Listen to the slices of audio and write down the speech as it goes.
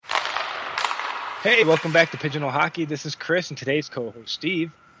Hey, welcome back to Pigeonhole Hockey. This is Chris and today's co-host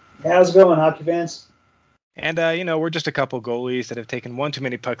Steve. How's it going, hockey fans? And, we're just a couple goalies that have taken one too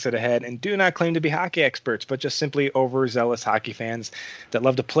many pucks at a head and do not claim to be hockey experts, but just simply overzealous hockey fans that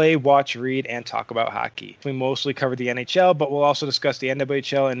love to play, watch, read, and talk about hockey. We mostly cover the NHL, but we'll also discuss the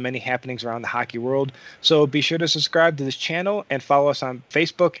NWHL and many happenings around the hockey world. So be sure to subscribe to this channel and follow us on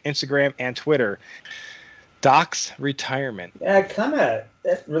Facebook, Instagram, and Twitter. Doc's retirement. Yeah,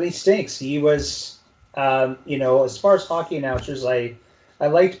 that really stinks. He was, as far as hockey announcers, I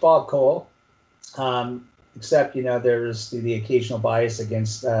liked Bob Cole, except, there's the occasional bias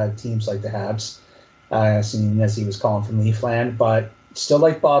against teams like the Habs, as he was calling from Leafland, but still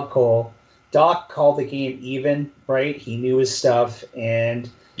like Bob Cole. Doc called the game even, right? He knew his stuff, and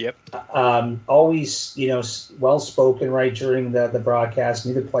Yep. Always, well-spoken, right, during the broadcast,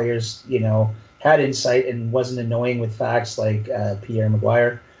 knew the players, had insight and wasn't annoying with facts like Pierre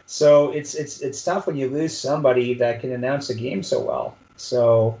Maguire. So it's tough when you lose somebody that can announce a game so well.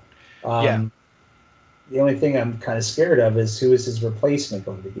 So the only thing I'm kind of scared of is who is his replacement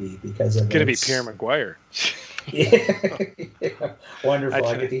going to be because of it's going to be Pierre Maguire. Yeah. Wonderful.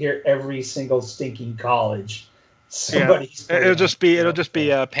 I get to hear every single stinking college. Somebody's it'll just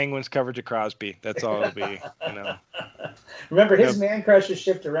be Penguins coverage of Crosby. That's all it'll be. Remember, his man crushes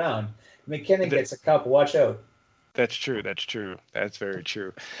shift around. McKinnon gets a cup. Watch out. That's true. That's very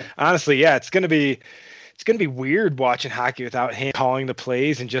true. Honestly, yeah, it's gonna be weird watching hockey without him calling the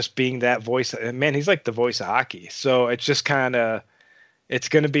plays and just being that voice. Man, he's like the voice of hockey. So it's just it's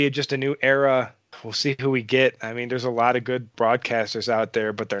gonna be just a new era. We'll see who we get. I mean, there's a lot of good broadcasters out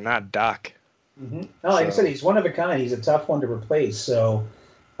there, but they're not Doc. Mm-hmm. No, like I said, he's one of a kind. He's a tough one to replace. So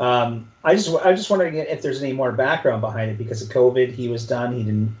I just wondering if there's any more background behind it because of COVID. He was done. He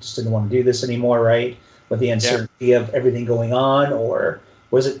didn't want to do this anymore, right? With the uncertainty of everything going on, or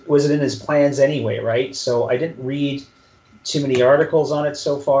was it in his plans anyway, right? So I didn't read too many articles on it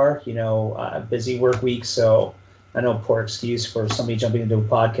so far. Busy work week, so I know poor excuse for somebody jumping into a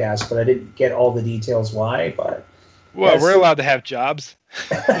podcast, but I didn't get all the details why. But we're allowed to have jobs.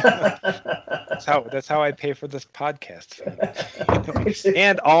 That's how I pay for this podcast,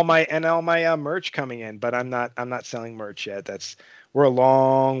 and all my merch coming in. But I'm not selling merch yet. We're a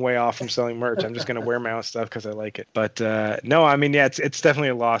long way off from selling merch. I'm just going to wear my own stuff because I like it. But no, I mean, it's definitely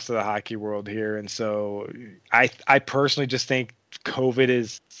a loss to the hockey world here. And so I personally just think COVID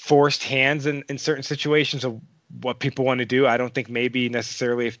is forced hands in certain situations of what people want to do. I don't think maybe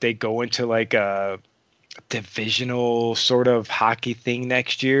necessarily if they go into like a divisional sort of hockey thing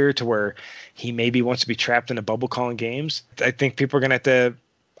next year to where he maybe wants to be trapped in a bubble calling games. I think people are going to have to,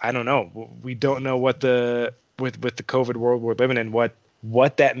 I don't know. We don't know what with the COVID world we're living in,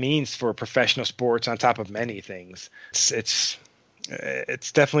 what that means for professional sports on top of many things. It's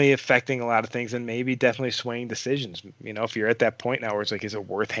definitely affecting a lot of things and maybe definitely swaying decisions. If you're at that point now where it's like, is it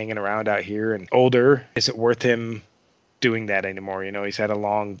worth hanging around out here and older? Is it worth him doing that anymore? He's had a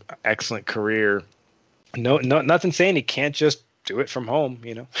long, excellent career. No, nothing saying he can't just do it from home,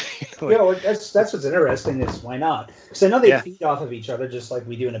 that's what's interesting is why not? Because I know they feed off of each other just like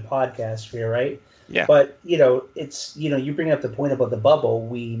we do in a podcast here, right? Yeah. But, it's, you bring up the point about the bubble.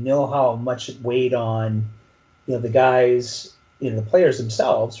 We know how much it weighed on, the guys, the players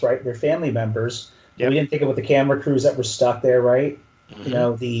themselves, right? Their family members. Yep. We didn't think about the camera crews that were stuck there, right? Mm-hmm.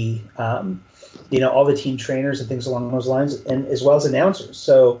 All the team trainers and things along those lines, and as well as announcers.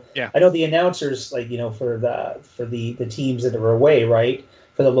 So I know the announcers, for the teams that were away, right?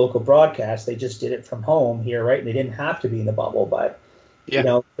 For the local broadcast, they just did it from home here, right? And they didn't have to be in the bubble, but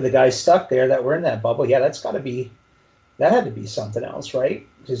for the guys stuck there that were in that bubble, that had to be something else, right?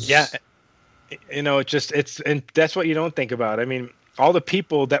 And that's what you don't think about. I mean, all the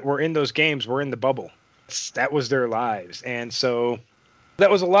people that were in those games were in the bubble. That was their lives, and so that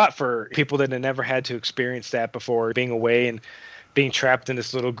was a lot for people that had never had to experience that before, being away and being trapped in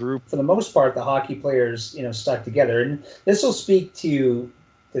this little group. For the most part, the hockey players, stuck together, and this will speak to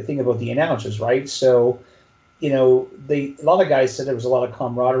the thing about the announcers, right? So. A lot of guys said there was a lot of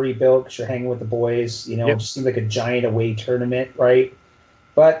camaraderie built because you're hanging with the boys. It seemed like a giant away tournament, right?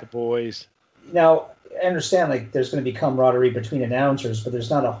 But the boys. Now, I understand there's going to be camaraderie between announcers, but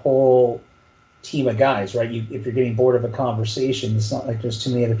there's not a whole team of guys, right? If you're getting bored of a conversation, it's not like there's too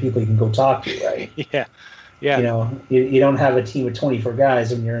many other people you can go talk to, right? Yeah. You don't have a team of 24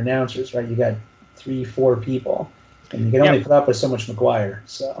 guys when you're announcers, right? You got 3-4 people. And you can only put up with so much McGuire.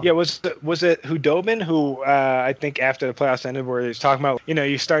 So was it Hudobin who I think after the playoffs ended, where he was talking about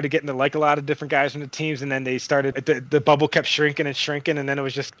you started getting to like a lot of different guys from the teams, and then they started the bubble kept shrinking, and then it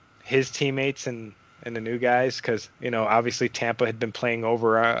was just his teammates and and the new guys because obviously Tampa had been playing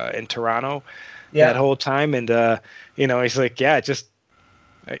over in Toronto that Yeah. whole time, and he's like, yeah, it just.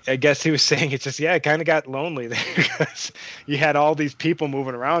 I guess he was saying it's just it kind of got lonely there because you had all these people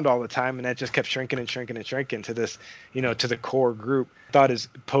moving around all the time, and that just kept shrinking and shrinking and shrinking to this, to the core group. I thought his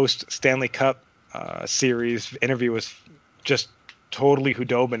post Stanley Cup series interview was just totally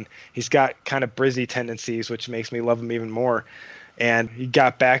Hudobin. He's got kind of Brizzy tendencies, which makes me love him even more. And he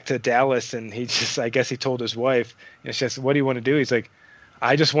got back to Dallas, and I guess he told his wife, she says, "What do you want to do?" He's like,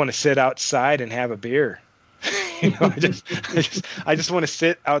 "I just want to sit outside and have a beer." I just want to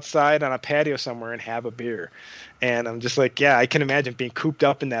sit outside on a patio somewhere and have a beer. And I'm just like, yeah, I can imagine being cooped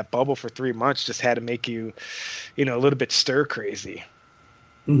up in that bubble for 3 months just had to make you, a little bit stir crazy.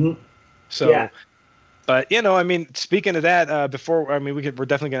 Mm-hmm. So, yeah. But speaking of that, we're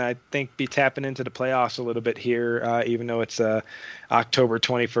definitely gonna, I think, be tapping into the playoffs a little bit here, even though it's October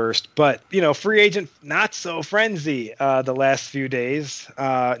 21st. But free agent not so frenzy the last few days.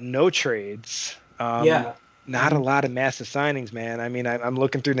 No trades. Yeah. Not a lot of massive signings, man. I mean, I'm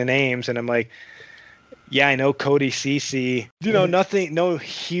looking through the names and I'm like, yeah, I know Cody Ceci. Nothing, no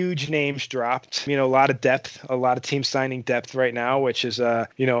huge names dropped. A lot of depth, a lot of teams signing depth right now, which is, at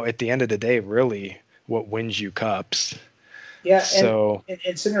the end of the day, really what wins you cups. Yeah, so and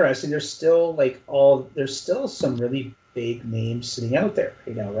it's interesting. There's still some really big names sitting out there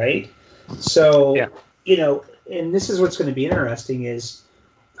right now, right? So yeah. And this is what's going to be interesting is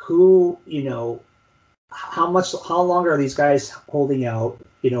who how long are these guys holding out?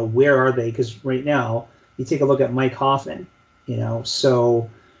 Where are they? Because right now, you take a look at Mike Hoffman. So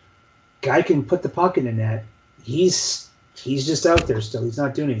guy can put the puck in the net. He's just out there still. He's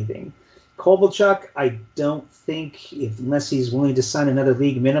not doing anything. Kovalchuk, I don't think, unless he's willing to sign another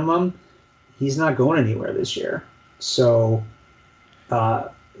league minimum, he's not going anywhere this year. So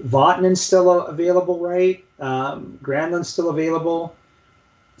Vatanin's still available, right? Granlund's still available.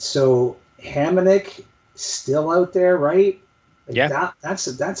 So Hamonic still out there, right?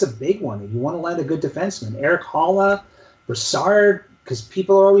 That's a big one. If you want to land a good defenseman, Eric Halla, Brassard, because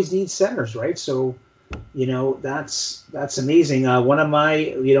people always need centers, right? So that's amazing. One of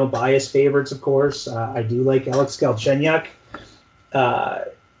my biased favorites, of course. I do like Alex Galchenyuk.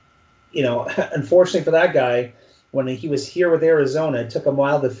 Unfortunately for that guy, when he was here with Arizona, it took him a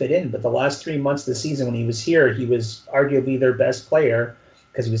while to fit in. But the last 3 months of the season, when he was here, he was arguably their best player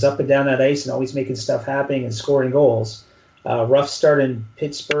because he was up and down that ice and always making stuff happening and scoring goals. Rough start in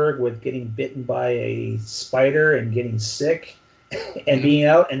Pittsburgh with getting bitten by a spider and getting sick and being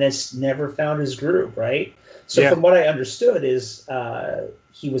out, and that's never found his groove, right? So from what I understood is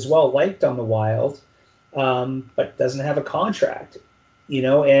he was well liked on the Wild, but doesn't have a contract,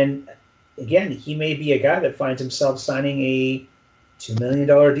 and again, he may be a guy that finds himself signing a $2 million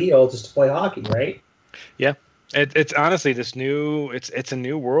deal just to play hockey, right? Yeah. It's honestly it's a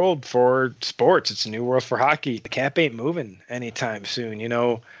new world for sports. It's a new world for hockey. The cap ain't moving anytime soon.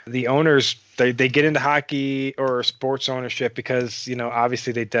 The owners, they get into hockey or sports ownership because,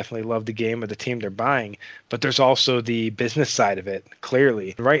 obviously they definitely love the game of the team they're buying, but there's also the business side of it,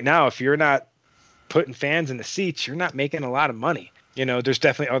 clearly. Right now, if you're not putting fans in the seats, you're not making a lot of money. There's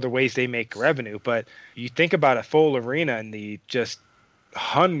definitely other ways they make revenue, but you think about a full arena and the just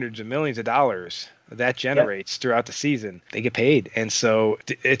hundreds of millions of dollars that generates throughout the season, they get paid. And so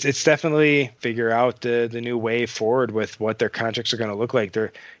it's definitely figure out the new way forward with what their contracts are going to look like. You're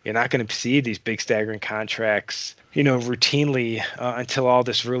not going to see these big staggering contracts, routinely until all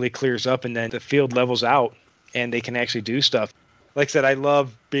this really clears up and then the field levels out and they can actually do stuff. Like I said, I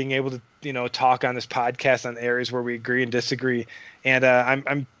love being able to, talk on this podcast on areas where we agree and disagree. And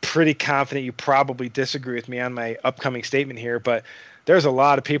I'm pretty confident you probably disagree with me on my upcoming statement here, but there's a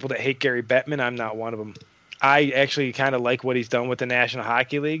lot of people that hate Gary Bettman. I'm not one of them. I actually kind of like what he's done with the National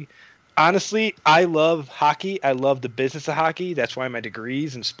Hockey League. Honestly, I love hockey. I love the business of hockey. That's why my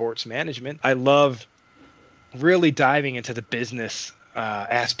degree's in sports management. I love really diving into the business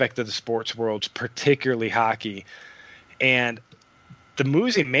aspect of the sports world, particularly hockey. And the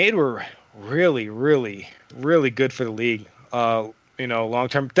moves he made were really, really, really good for the league. Long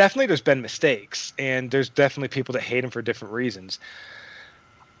term. Definitely there's been mistakes, and there's definitely people that hate him for different reasons.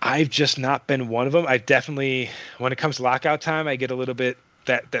 I've just not been one of them. I definitely, when it comes to lockout time, I get a little bit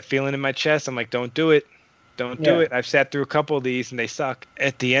that feeling in my chest. I'm like, don't do it. Don't do it. I've sat through a couple of these and they suck.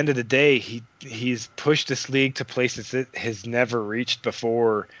 At the end of the day, he's pushed this league to places it has never reached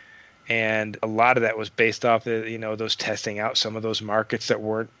before. And a lot of that was based off of, those testing out some of those markets that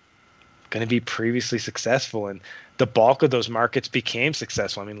weren't going to be previously successful. And the bulk of those markets became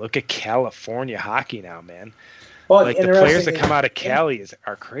successful. I mean, look at California hockey now, man. Well, like the players that come out of Cali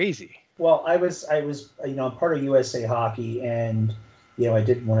are crazy. Well, I'm part of USA Hockey, and I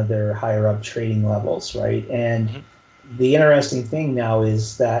did one of their higher up trading levels, right? And Mhm. the interesting thing now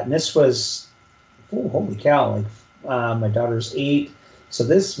is that, and this was, oh, holy cow, like my daughter's 8, so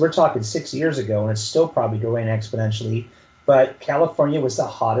this we're talking 6 years ago, and it's still probably growing exponentially. But California was the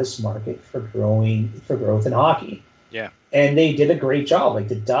hottest market for growth in hockey, Yeah. and they did a great job. Like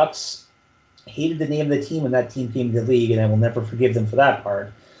the Ducks hated the name of the team when that team came to the league, and I will never forgive them for that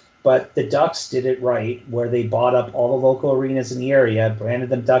part. But the Ducks did it right, where they bought up all the local arenas in the area, branded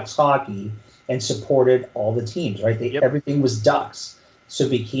them Ducks hockey, and supported all the teams. Right, Yep. everything was Ducks, so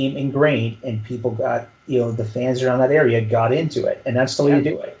it became ingrained, and people got the fans around that area got into it, and that's the way Yeah. to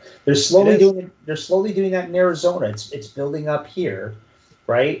do it. They're slowly doing that in Arizona. It's building up here,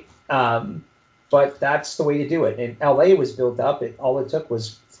 right? But that's the way to do it. And LA was built up. All it took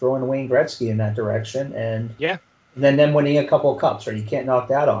was throwing Wayne Gretzky in that direction, Yeah. and then them winning a couple of cups. Right, you can't knock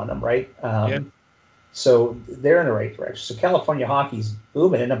that on them, right? Yeah. So they're in the right direction. So California hockey's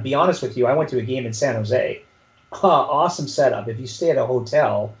booming. And to be honest with you, I went to a game in San Jose. Awesome setup. If you stay at a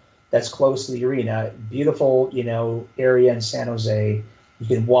hotel that's close to the arena, beautiful, area in San Jose. You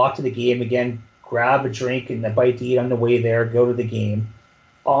can walk to the game again, grab a drink and a bite to eat on the way there, go to the game.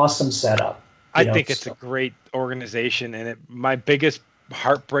 Awesome setup. I think it's a great organization, and my biggest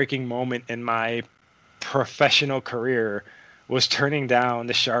heartbreaking moment in my professional career was turning down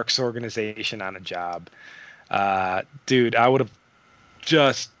the Sharks organization on a job. Dude, I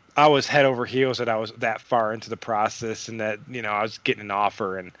was head over heels that I was that far into the process, and that I was getting an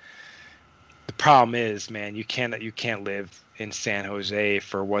offer. And the problem is, man, you can't live in San Jose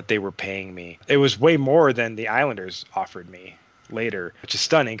for what they were paying me. It was way more than the Islanders offered me later, which is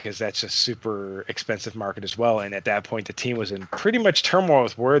stunning because that's a super expensive market as well. And at that point, the team was in pretty much turmoil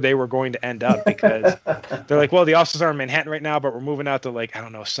with where they were going to end up, because they're like, well, the offices are in Manhattan right now, but we're moving out to, like, I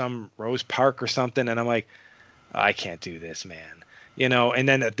don't know, some Rose Park or something. And I'm like, I can't do this, man. And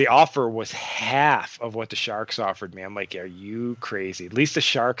then the offer was half of what the Sharks offered me. I'm like, are you crazy? At least the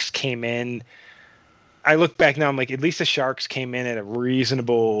Sharks came in. I look back now, I'm like, at least the Sharks came in at a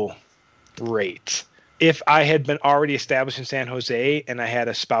reasonable rate. If I had been already established in San Jose and I had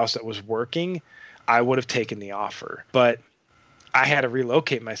a spouse that was working, I would have taken the offer. But I had to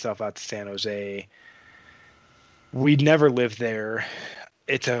relocate myself out to San Jose. We'd never lived there.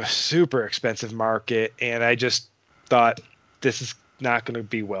 It's a super expensive market, and I just thought, this is not going to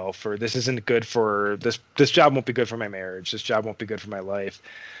be this isn't good for this job won't be good for my marriage. This job won't be good for my life.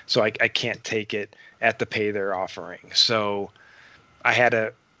 So I can't take it at the pay they're offering. So I had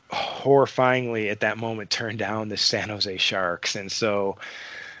to horrifyingly at that moment turn down the San Jose Sharks. And so,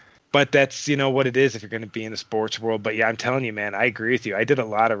 but that's, what it is if you're going to be in the sports world. But yeah, I'm telling you, man, I agree with you. I did a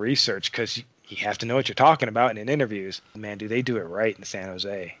lot of research, because you have to know what you're talking about in interviews. Man, do they do it right in San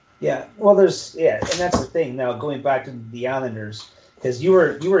Jose? Yeah, well, and that's the thing. Now, going back to the Islanders, because you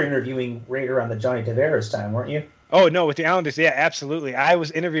were interviewing right around the Johnny Tavares time, weren't you? Oh no, with the Islanders, yeah, absolutely. I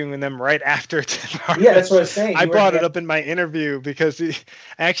was interviewing them right after Tavares. Yeah, that's what I was saying. I brought it up in my interview because it's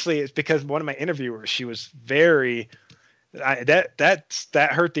because one of my interviewers, she was very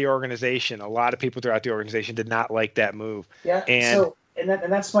that hurt the organization. A lot of people throughout the organization did not like that move. Yeah, and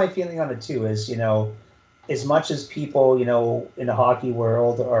that's my feeling on it too. Is as much as people in the hockey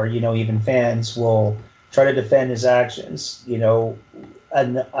world, or even fans, will try to defend his actions,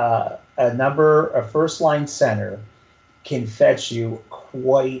 a first line center can fetch you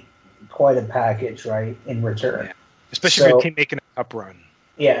quite a package, right, in return. Yeah. Especially if you're making a cup run.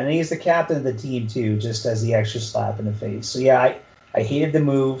 Yeah, and he's the captain of the team too, just as the extra slap in the face. So yeah, I hated the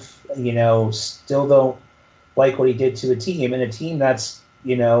move. Still don't like what he did to a team, and a team that's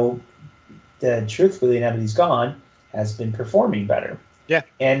that truthfully, now that he's gone, has been performing better. Yeah,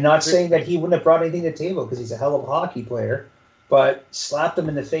 and not saying that he wouldn't have brought anything to the table, because he's a hell of a hockey player, but slapped him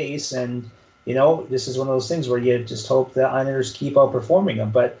in the face, and this is one of those things where you just hope the Islanders keep outperforming them.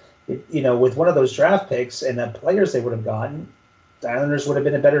 But with one of those draft picks and the players they would have gotten, the Islanders would have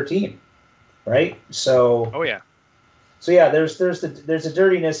been a better team, right? So, oh yeah. So yeah, there's a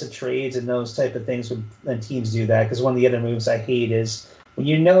dirtiness of trades and those type of things when teams do that. Because one of the other moves I hate is when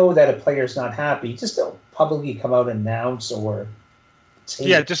you know that a player's not happy, just don't publicly come out and announce or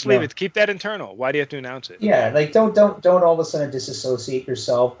just leave it. Keep that internal. Why do you have to announce it? Yeah, like don't all of a sudden disassociate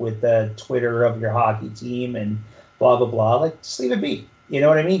yourself with the Twitter of your hockey team and blah blah blah. Like, just leave it be. You know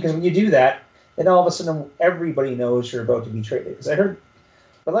what I mean? Because when you do that, then all of a sudden everybody knows you're about to be traded. Because I heard.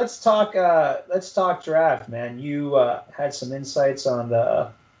 But let's talk draft, man. You had some insights on the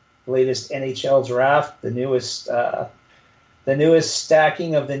latest NHL draft, the newest the newest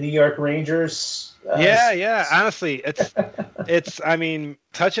stacking of the New York Rangers. Yeah. Honestly, it's. I mean,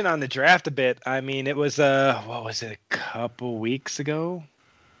 touching on the draft a bit. I mean, it was what was it, a couple weeks ago?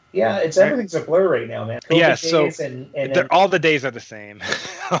 Yeah, it's Right? everything's a blur right now, man. Yeah. COVID So days and then all the days are the same.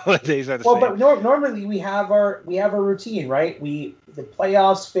 All the days are the well, same. but normally we have a routine, right? The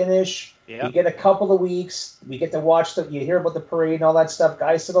playoffs finish. Yeah. We get a couple of weeks. We get to watch you hear about the parade and all that stuff.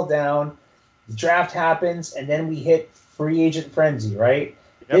 Guys settle down. The draft happens, and then we hit free agent frenzy, right?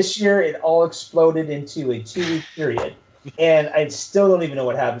 Yep. This year, it all exploded into a 2-week period, and I still don't even know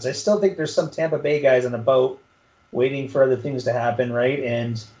what happens. I still think there's some Tampa Bay guys on a boat waiting for other things to happen, right?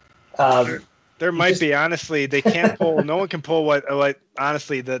 And there might be, honestly. They can't pull. No one can pull what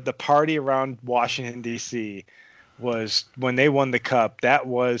honestly the party around Washington D.C. was when they won the cup. That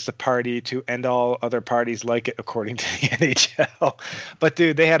was the party to end all other parties like it, according to the NHL. But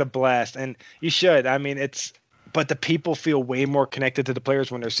dude, they had a blast, and you should. I mean, but the people feel way more connected to the players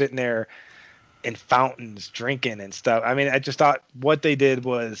when they're sitting there in fountains drinking and stuff. I mean, I just thought what they did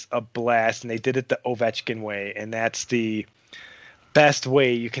was a blast, and they did it the Ovechkin way, and that's the best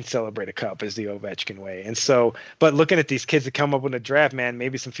way you can celebrate a cup is the Ovechkin way. And so, but looking at these kids that come up in the draft, man,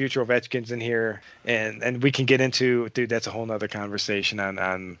 maybe some future Ovechkins in here, and we can get into, dude, that's a whole nother conversation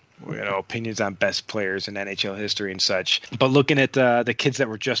on opinions on best players in NHL history and such. But looking at the kids that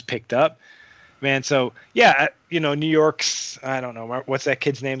were just picked up, man. So yeah, New York's, I don't know, what's that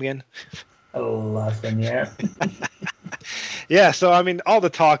kid's name again? Lafreniere. Yeah, so I mean, all the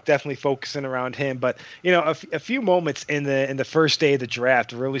talk definitely focusing around him, but a few moments in the first day of the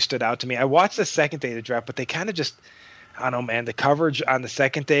draft really stood out to me. I watched the second day of the draft, but they kind of just, I don't know, man. The coverage on the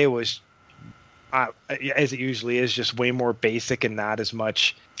second day was, as it usually is, just way more basic and not as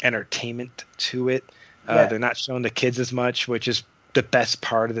much entertainment to it. Yeah. They're not showing the kids as much, which is the best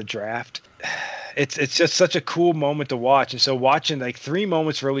part of the draft. It's just such a cool moment to watch. And so watching, like, three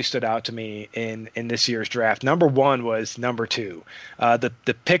moments really stood out to me in this year's draft. Number one was number 2.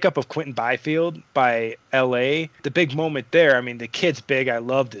 The pickup of Quentin Byfield by LA. The big moment there, I mean, the kid's big. I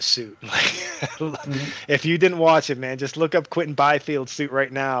love this suit. If you didn't watch it, man, just look up Quentin Byfield's suit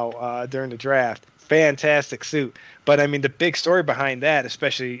right now during the draft. Fantastic suit. But I mean, the big story behind that,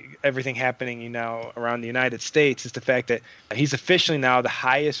 especially everything happening around the United States, is the fact that he's officially now the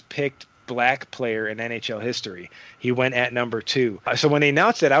highest picked black player in NHL history. He went at number 2. So when they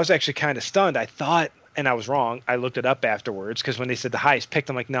announced it, I was actually kind of stunned. I thought, and I was wrong, I looked it up afterwards, because when they said the highest picked,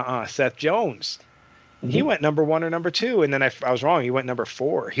 I'm like, nuh-uh, Seth Jones. Mm-hmm. He went number 1 or number 2, and then I was wrong. He went number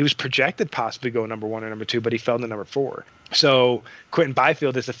 4. He was projected possibly go number 1 or number 2, but he fell to number 4. So Quentin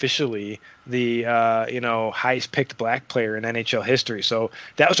Byfield is officially the highest picked black player in NHL history. So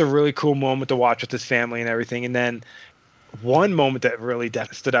that was a really cool moment to watch with his family and everything. And then one moment that really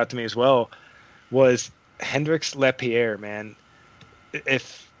stood out to me as well was Hendrix Lapierre, man.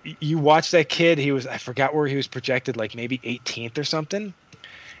 If you watch that kid, I forgot where he was projected, like maybe 18th or something,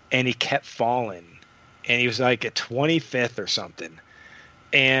 and he kept falling. And he was like at 25th or something.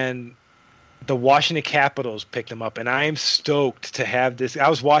 And the Washington Capitals picked him up, and I am stoked to have this. I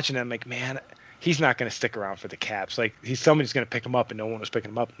was watching him, like, man, he's not going to stick around for the Caps. Like, somebody's going to pick him up, and no one was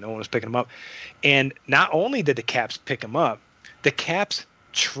picking him up. No one was picking him up. And not only did the Caps pick him up, the Caps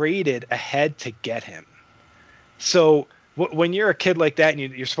traded ahead to get him. So when you're a kid like that, and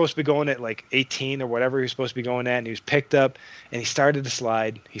you're supposed to be going at like 18 or whatever you're supposed to be going at, and he was picked up, and he started to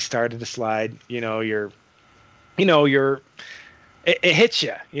slide. It hits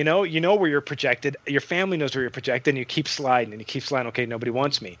you, where you're projected. Your family knows where you're projected, and you keep sliding, Okay, nobody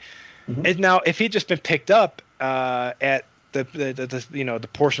wants me. Mm-hmm. And now, if he'd just been picked up at the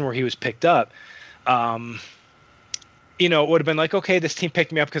portion where he was picked up, it would have been like, okay, this team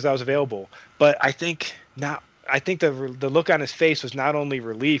picked me up because I was available. But I think not. I think the look on his face was not only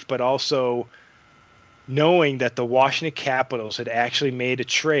relief, but also knowing that the Washington Capitals had actually made a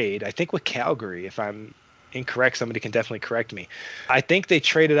trade. I think with Calgary, if I'm incorrect, somebody can definitely correct me. I think they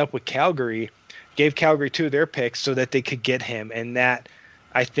traded up with Calgary, gave Calgary 2 of their picks so that they could get him. And that,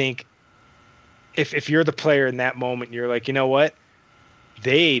 I think, if you're the player in that moment, you're like, you know what?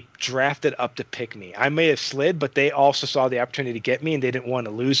 They drafted up to pick me. I may have slid, but they also saw the opportunity to get me, and they didn't want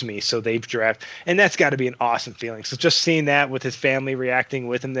to lose me, so they drafted. And that's got to be an awesome feeling. So just seeing that with his family reacting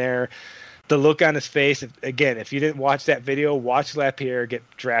with him there, the look on his face. If you didn't watch that video, watch Lapierre get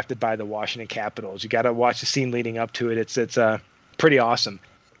drafted by the Washington Capitals. You got to watch the scene leading up to it. It's pretty awesome.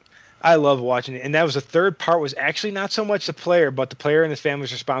 I love watching it. And that was the third part, was actually not so much the player, but the player and his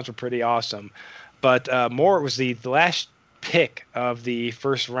family's response were pretty awesome. But more, it was the last pick of the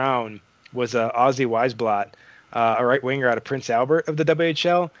first round was Ozzy Weisblatt, a right winger out of Prince Albert of the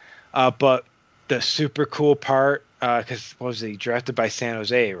WHL. But the super cool part, because what was he drafted by San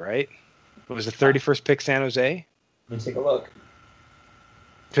Jose, right? It was the 31st pick, San Jose. Let me take a look.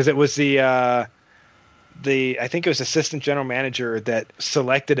 Because it was the I think it was assistant general manager that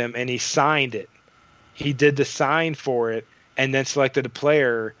selected him, and he signed it. He did the sign for it, and then selected a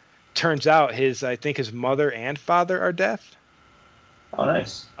player. Turns out I think his mother and father are deaf. Oh,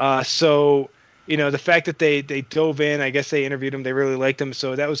 nice. So, the fact that they dove in, I guess they interviewed him, they really liked him.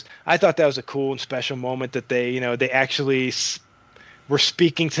 So I thought that was a cool and special moment that they actually were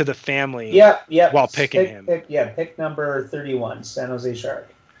speaking to the family. While picking him. Pick number 31, San Jose Shark.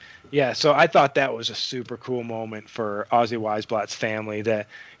 Yeah, so I thought that was a super cool moment for Ozzy Weisblatt's family that,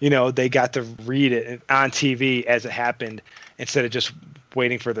 they got to read it on TV as it happened instead of just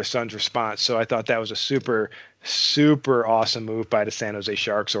waiting for their son's response. So I thought that was a super, super awesome move by the San Jose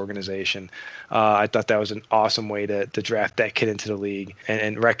Sharks organization. I thought that was an awesome way to draft that kid into the league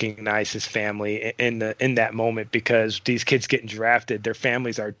and recognize his family in that moment, because these kids getting drafted, their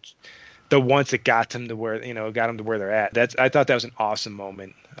families are the ones that got them to where they're at. I thought that was an awesome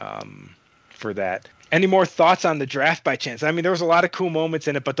moment for that. Any more thoughts on the draft by chance? I mean, there was a lot of cool moments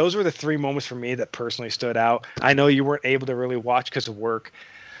in it, but those were the 3 moments for me that personally stood out. I know you weren't able to really watch because of work.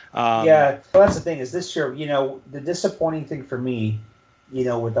 Well, that's the thing is this year, the disappointing thing for me,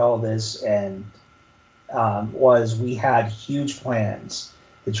 with all this and was we had huge plans.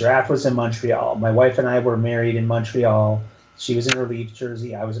 The draft was in Montreal. My wife and I were married in Montreal. She was in her Leafs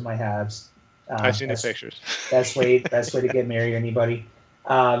jersey. I was in my Habs. I've seen the pictures. Best way to get married, anybody.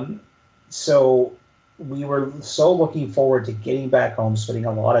 So we were so looking forward to getting back home, spending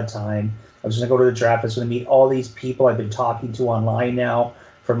a lot of time. I was going to go to the draft. I was going to meet all these people I've been talking to online now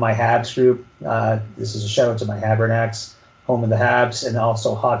from my Habs group. This is a shout out to my Habernacks, home of the Habs, and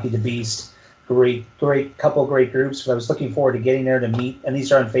also Hockey the Beast. Great couple great groups. But I was looking forward to getting there to meet, and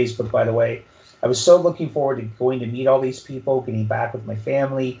these are on Facebook, by the way. I was so looking forward to going to meet all these people, getting back with my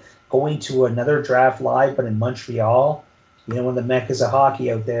family, going to another draft live, but in Montreal, one of the meccas of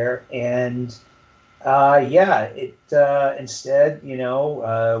hockey out there. And instead,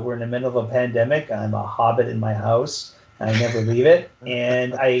 we're in the middle of a pandemic. I'm a hobbit in my house. I never leave it.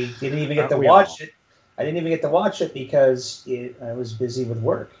 And I didn't even get to watch it. I didn't even get to watch it because I was busy with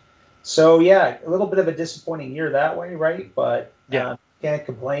work. So, a little bit of a disappointing year that way, right? But can't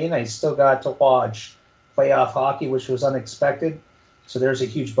complain. I still got to watch playoff hockey, which was unexpected. So there's a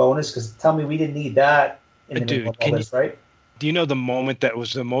huge bonus, because tell me we didn't need that in the middle of all this, right? Do you know the moment that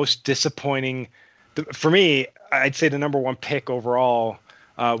was the most disappointing? For me, I'd say the number 1 pick overall,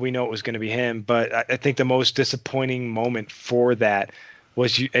 we know it was going to be him, but I think the most disappointing moment for that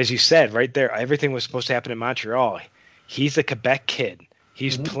was, as you said, right there, everything was supposed to happen in Montreal. He's a Quebec kid.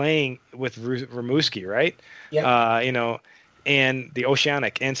 He's playing with Rimouski, right? Yeah. And the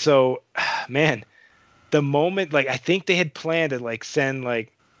Oceanic. And so, man, the moment, I think they had planned to send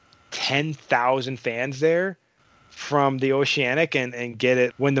 10,000 fans there from the Oceanic and get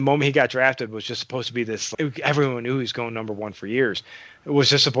it when the moment he got drafted was just supposed to be this. Everyone knew he was going number 1 for years. It was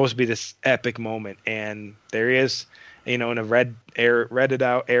just supposed to be this epic moment. And there he is, in a redded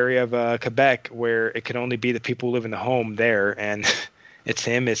out area of Quebec, where it could only be the people who live in the home there. And it's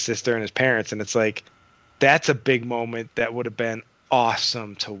him, his sister, and his parents. And it's that's a big moment that would have been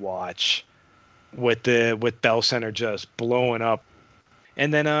awesome to watch with Bell Center just blowing up.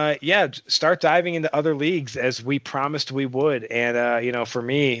 And then, start diving into other leagues as we promised we would. And, for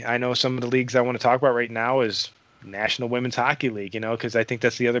me, I know some of the leagues I want to talk about right now is National Women's Hockey League, because I think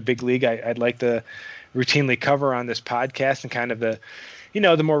that's the other big league I'd like to routinely cover on this podcast, and kind of the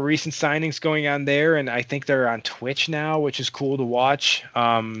more recent signings going on there. And I think they're on Twitch now, which is cool to watch.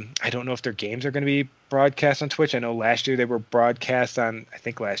 I don't know if their games are going to be broadcast on Twitch. I know last year they were broadcast on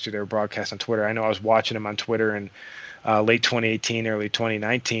Twitter. I know I was watching them on Twitter in late 2018, early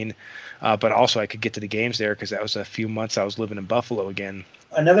 2019. But also I could get to the games there because that was a few months I was living in Buffalo again.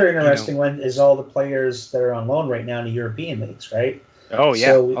 Another interesting one is all the players that are on loan right now in the European leagues, right? Oh yeah,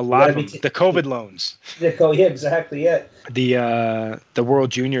 so a lot of them. The COVID loans. Yeah, exactly. Yeah. The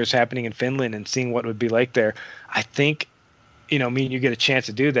World Juniors happening in Finland and seeing what it would be like there. I think, me and you get a chance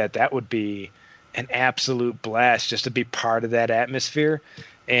to do that. That would be an absolute blast just to be part of that atmosphere.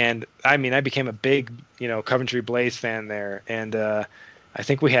 And I mean, I became a big, Coventry Blaze fan there. And I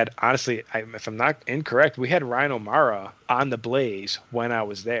think we had, honestly, if I'm not incorrect, we had Ryan O'Mara on the Blaze when I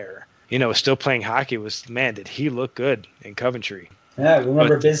was there. Still playing hockey. Man, did he look good in Coventry? Yeah,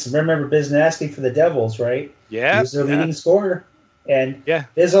 remember Biz Nasty for the Devils, right? Yeah. He was their leading scorer. And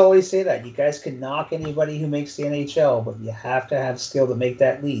Biz always say that. You guys can knock anybody who makes the NHL, but you have to have skill to make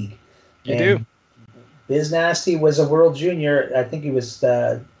that league. You do. Biz Nasty was a World Junior. I think he was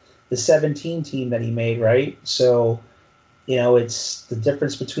the 17 team that he made, right? So, it's the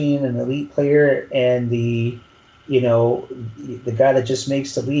difference between an elite player and the guy that just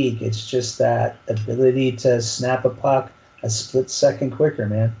makes the league. It's just that ability to snap a puck a split second quicker,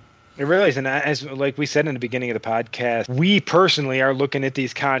 man. It really is, and as like we said in the beginning of the podcast, we personally are looking at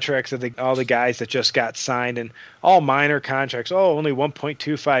these contracts of all the guys that just got signed, and all minor contracts. Oh, only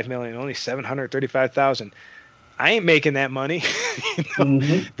 1.25 million, only 735,000. I ain't making that money.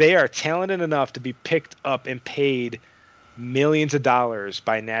 Mm-hmm. They are talented enough to be picked up and paid millions of dollars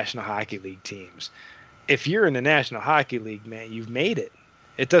by National Hockey League teams. If you're in the National Hockey League, man, you've made it.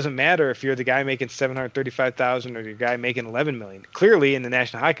 It doesn't matter if you're the guy making 735,000 or the guy making 11 million. Clearly, in the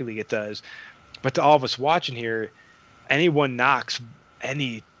National Hockey League, it does. But to all of us watching here, anyone knocks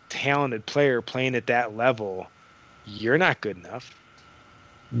any talented player playing at that level, you're not good enough.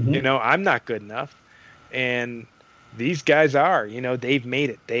 Mm-hmm. I'm not good enough. And these guys are. They've made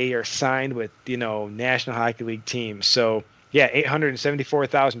it. They are signed with National Hockey League teams. So yeah,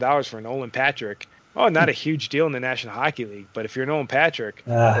 $874,000 for Nolan Patrick. Oh, not a huge deal in the National Hockey League, but if you're Nolan Patrick,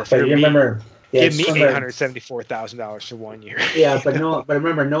 but you remember, give me $874,000 for 1 year. Yeah, but but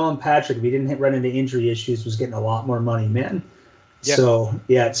remember, Nolan Patrick, if he didn't run into injury issues, was getting a lot more money, man. Yeah.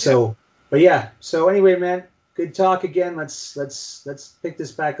 So anyway, man, good talk again. Let's pick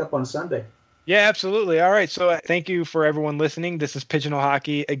this back up on Sunday. Yeah, absolutely. All right. So thank you for everyone listening. This is Pigeonhole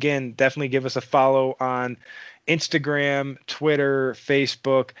Hockey. Again, definitely give us a follow on Instagram, Twitter,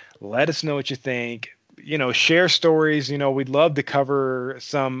 Facebook. Let us know what you think. Share stories. We'd love to cover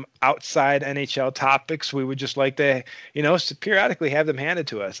some outside NHL topics. We would just like to, periodically have them handed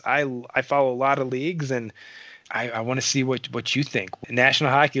to us. I follow a lot of leagues, and I want to see what you think. National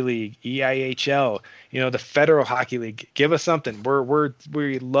Hockey League, EIHL, the Federal Hockey League. Give us something.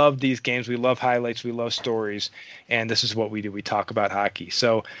 We love these games. We love highlights. We love stories. And this is what we do. We talk about hockey.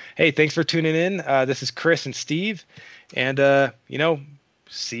 So, hey, thanks for tuning in. This is Chris and Steve. And,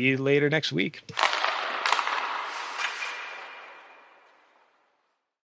 see you later next week.